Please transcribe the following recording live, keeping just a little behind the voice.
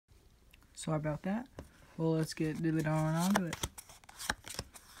Sorry about that. Well, let's get really on to it.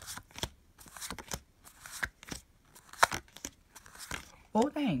 Oh,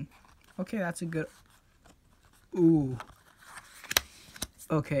 dang. Okay, that's a good... Ooh.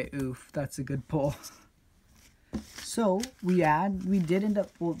 Okay, oof. That's a good pull. So, we did end up...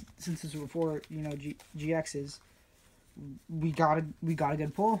 Well, since this was before, you know, GXs, we got a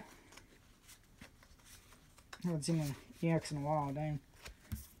good pull. I haven't seen an EX in a while, dang.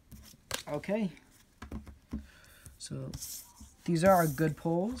 Okay. So, these are our good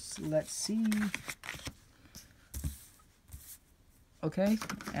pulls. Let's see... Okay,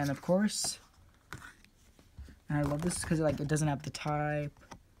 and of course, and I love this because like it doesn't have the type,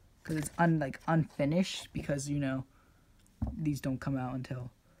 because it's unfinished, because you know these don't come out until,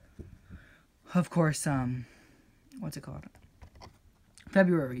 of course, what's it called,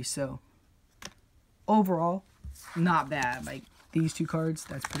 February. So overall, not bad. Like these two cards,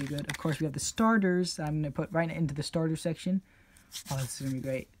 that's pretty good. Of course, we have the starters. I'm gonna put right into the starter section. Oh, this is gonna be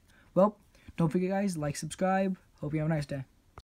great. Well, don't forget, guys, like, subscribe. Hope you have a nice day.